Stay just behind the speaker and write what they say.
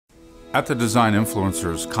At the Design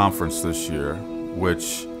Influencers Conference this year,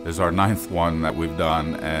 which is our 9th one that we've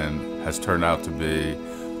done and has turned out to be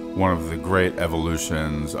one of the great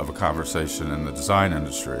evolutions of a conversation in the design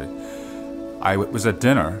industry, I was at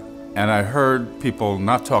dinner and I heard people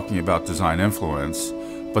not talking about design influence,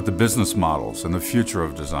 but the business models and the future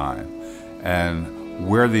of design and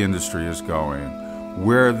where the industry is going,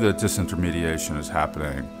 where the disintermediation is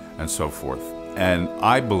happening, and so forth. And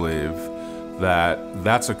I believe that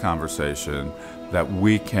that's a conversation that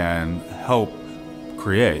we can help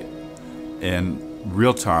create in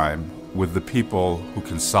real time with the people who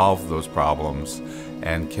can solve those problems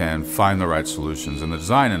and can find the right solutions in the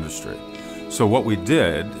design industry. So what we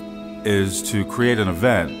did is to create an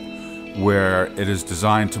event where it is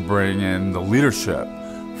designed to bring in the leadership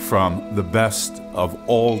from the best of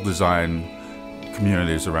all design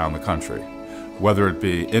communities around the country, whether it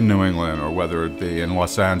be in New England or whether it be in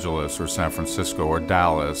Los Angeles or San Francisco or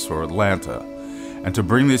Dallas or Atlanta, and to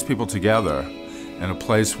bring these people together in a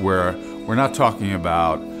place where we're not talking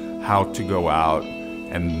about how to go out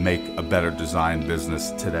and make a better design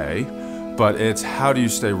business today, but it's how do you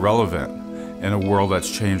stay relevant in a world that's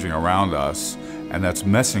changing around us and that's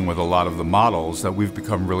messing with a lot of the models that we've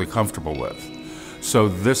become really comfortable with. So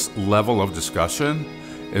this level of discussion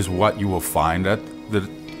is what you will find at the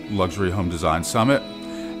Luxury Home Design Summit,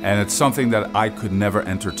 and it's something that I could never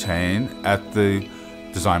entertain at the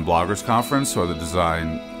Design Bloggers Conference or the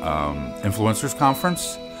Design Influencers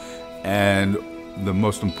Conference. And the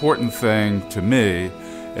most important thing to me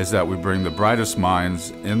is that we bring the brightest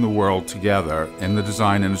minds in the world together in the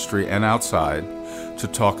design industry and outside to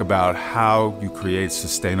talk about how you create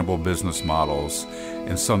sustainable business models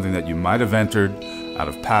in something that you might have entered out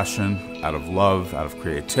of passion, out of love, out of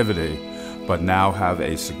creativity, but now have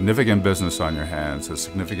a significant business on your hands, a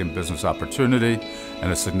significant business opportunity,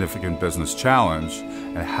 and a significant business challenge,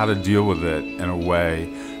 and how to deal with it in a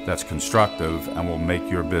way that's constructive and will make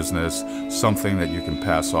your business something that you can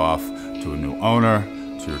pass off to a new owner,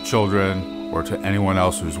 to your children, or to anyone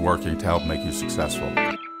else who's working to help make you successful.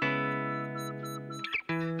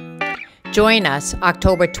 Join us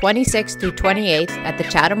October 26th through 28th at the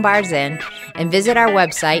Chatham Bars Inn and visit our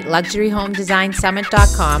website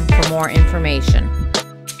luxuryhomedesignsummit.com for more information.